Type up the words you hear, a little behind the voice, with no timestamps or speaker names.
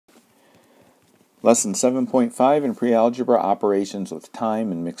Lesson 7.5 in pre-algebra, operations with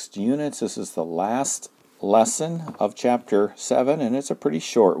time and mixed units. This is the last lesson of chapter 7, and it's a pretty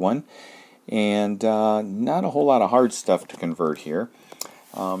short one, and not a whole lot of hard stuff to convert here.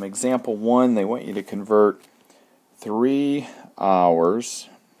 Example 1, they want you to convert 3 hours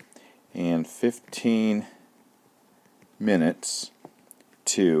and 15 minutes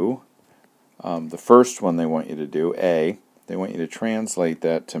to the first one they want you to do, A, they want you to translate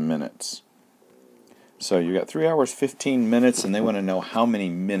that to minutes. So you got 3 hours, 15 minutes, and they want to know how many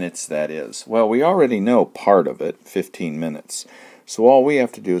minutes that is. Well, we already know part of it, 15 minutes. So all we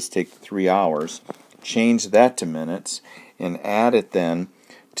have to do is take 3 hours, change that to minutes, and add it then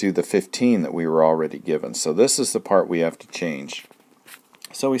to the 15 that we were already given. So this is the part we have to change.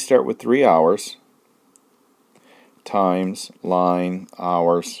 So we start with 3 hours times line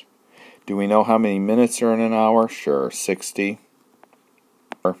hours. Do we know how many minutes are in an hour? Sure, 60.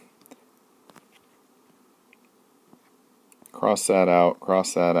 Cross that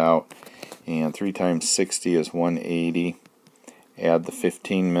out, and 3 times 60 is 180. Add the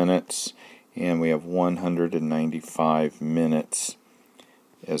 15 minutes, and we have 195 minutes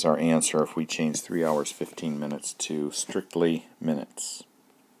as our answer if we change 3 hours, 15 minutes to strictly minutes.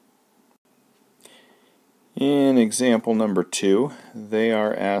 In example number 2, they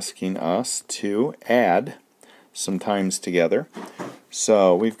are asking us to add some times together.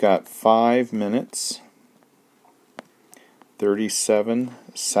 So we've got 5 minutes, 37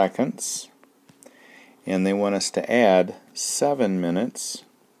 seconds, and they want us to add 7 minutes,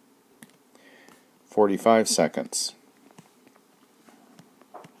 45 seconds.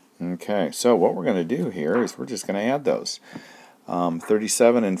 Okay, so what we're going to do here is we're just going to add those.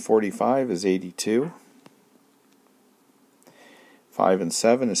 37 and 45 is 82. 5 and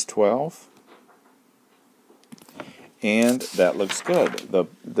 7 is 12. And that looks good.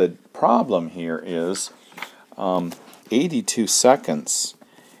 The problem here is 82 seconds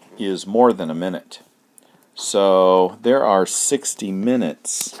is more than a minute. So there are 60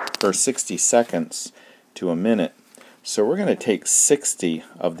 minutes, or 60 seconds to a minute. So we're going to take 60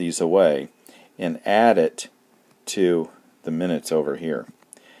 of these away and add it to the minutes over here.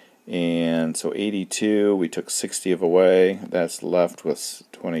 And so 82, we took 60 of away, that's left with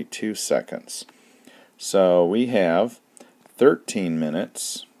 22 seconds. So we have 13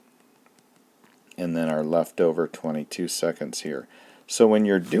 minutes and then our leftover 22 seconds here. So when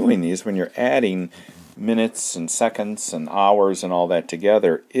you're doing these, when you're adding minutes and seconds and hours and all that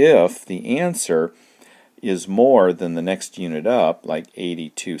together, if the answer is more than the next unit up, like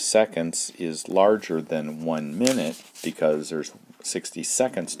 82 seconds is larger than 1 minute because there's 60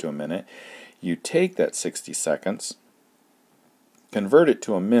 seconds to a minute, you take that 60 seconds, convert it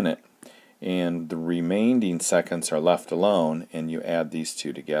to a minute, and the remaining seconds are left alone, and you add these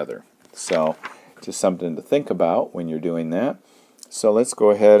two together. So just something to think about when you're doing that. So let's go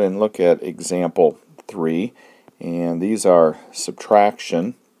ahead and look at example 3, and these are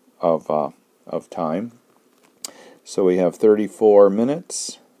subtraction of time. So we have 34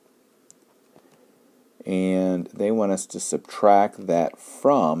 minutes, and they want us to subtract that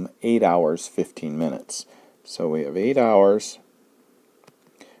from 8 hours, 15 minutes. So we have 8 hours,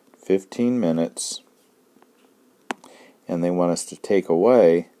 15 minutes, and they want us to take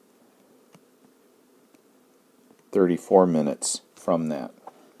away 34 minutes from that.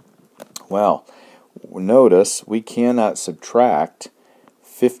 Well, notice we cannot subtract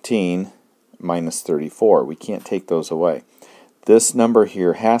 15 minus 34. We can't take those away. This number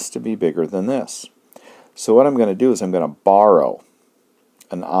here has to be bigger than this. So what I'm going to do is I'm going to borrow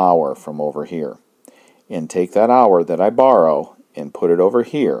an hour from over here and take that hour that I borrow and put it over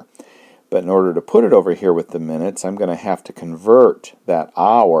here. But in order to put it over here with the minutes, I'm going to have to convert that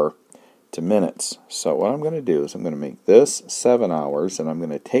hour to minutes. So what I'm going to do is I'm going to make this 7 hours, and I'm going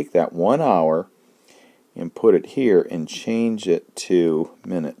to take that 1 hour and put it here and change it to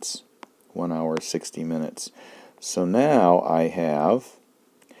minutes. 1 hour, 60 minutes. So now I have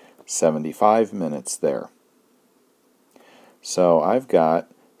 75 minutes there. So I've got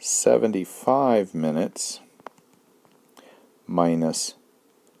 75 minutes minus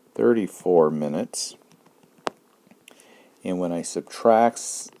 34 minutes. And when I subtract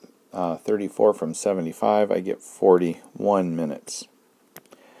 34 from 75, I get 41 minutes.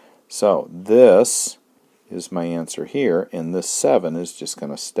 So this is my answer here, and this 7 is just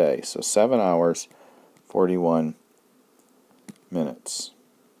going to stay. So 7 hours, 41 minutes.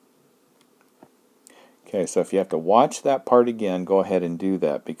 Okay, so if you have to watch that part again, go ahead and do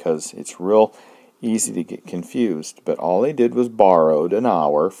that because it's real easy to get confused. But all they did was borrowed an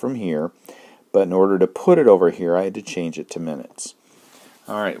hour from here, but in order to put it over here, I had to change it to minutes.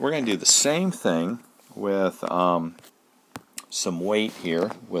 All right, we're going to do the same thing with some weight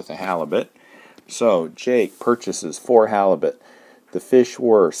here with a halibut. So Jake purchases 4 halibut. The fish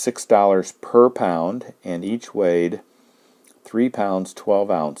were $6 per pound and each weighed 3 pounds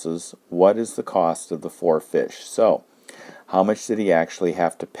 12 ounces. What is the cost of the 4 fish? So how much did he actually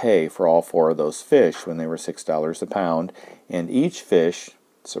have to pay for all 4 of those fish when they were $6 a pound? And each fish,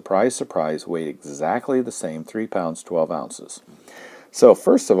 surprise, surprise, weighed exactly the same, 3 pounds 12 ounces. So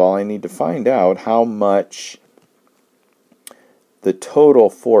first of all, I need to find out how much the total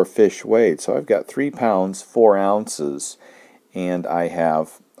 4 fish weighed. So I've got 3 pounds 4 ounces, and I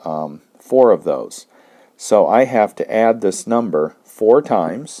have 4 of those. So I have to add this number 4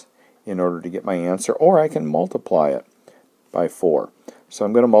 times in order to get my answer, or I can multiply it by 4. So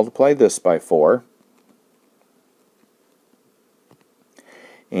I'm going to multiply this by 4,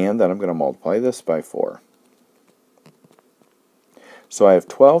 and then I'm going to multiply this by 4. So I have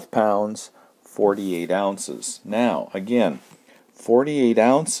 12 pounds 48 ounces. Now, again, 48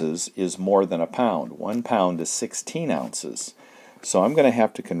 ounces is more than a pound. 1 pound is 16 ounces. So I'm going to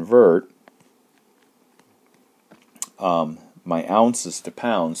have to convert my ounces to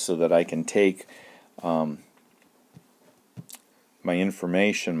pounds so that I can take my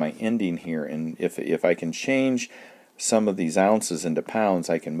information, my ending here, and if I can change some of these ounces into pounds,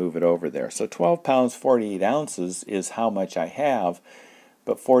 I can move it over there. So 12 pounds 48 ounces is how much I have,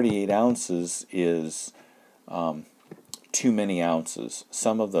 but 48 ounces is too many ounces.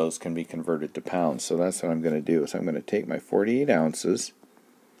 Some of those can be converted to pounds, so that's what I'm going to do. So I'm going to take my 48 ounces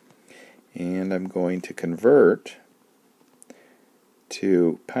and I'm going to convert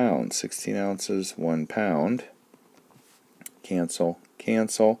to pounds. 16 ounces, 1 pound. Cancel,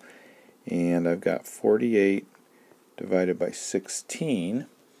 cancel, and I've got 48 divided by 16,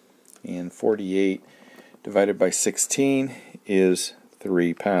 and 48 divided by 16 is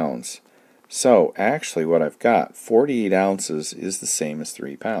 3 pounds. So actually what I've got, 48 ounces is the same as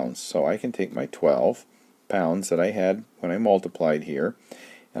 3 pounds. So I can take my 12 pounds that I had when I multiplied here,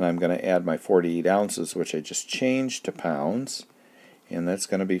 and I'm going to add my 48 ounces, which I just changed to pounds, and that's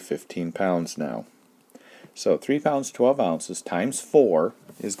going to be 15 pounds now. So 3 pounds 12 ounces times 4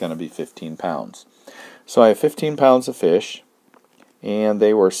 is going to be 15 pounds. So I have 15 pounds of fish, and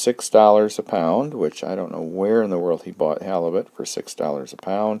they were $6 a pound, which I don't know where in the world he bought halibut for $6 a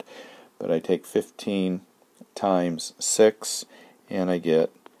pound. But I take 15 times 6, and I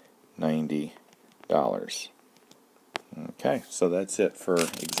get $90. Okay, so that's it for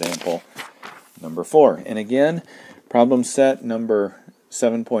example number 4. And again, problem set number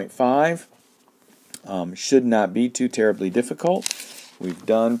 7.5 should not be too terribly difficult. We've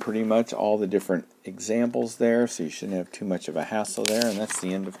done pretty much all the different examples there, so you shouldn't have too much of a hassle there. And that's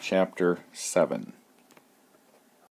the end of chapter 7.